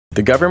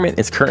The government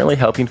is currently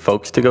helping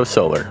folks to go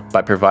solar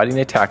by providing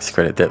a tax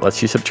credit that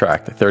lets you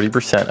subtract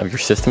 30% of your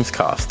system's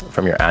cost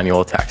from your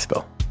annual tax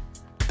bill.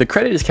 The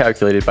credit is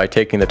calculated by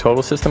taking the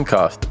total system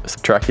cost,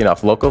 subtracting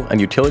off local and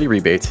utility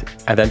rebates,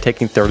 and then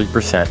taking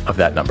 30% of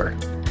that number.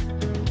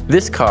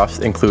 This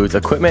cost includes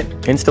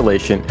equipment,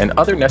 installation, and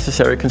other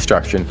necessary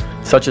construction,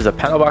 such as a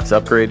panel box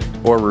upgrade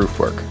or roof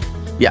work.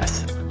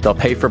 Yes, they'll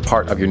pay for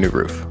part of your new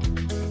roof.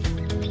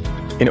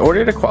 In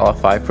order to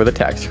qualify for the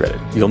tax credit,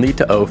 you'll need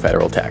to owe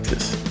federal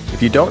taxes.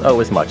 If you don't owe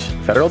as much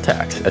federal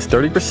tax as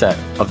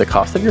 30% of the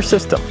cost of your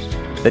system,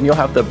 then you'll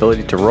have the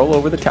ability to roll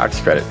over the tax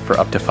credit for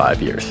up to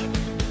 5 years.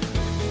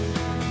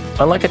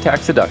 Unlike a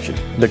tax deduction,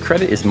 the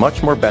credit is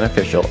much more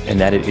beneficial in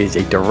that it is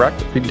a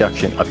direct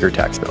reduction of your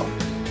tax bill.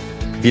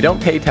 If you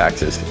don't pay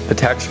taxes, the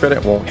tax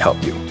credit won't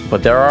help you,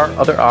 but there are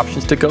other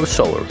options to go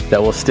solar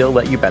that will still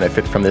let you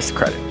benefit from this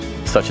credit,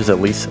 such as a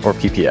lease or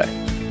PPA.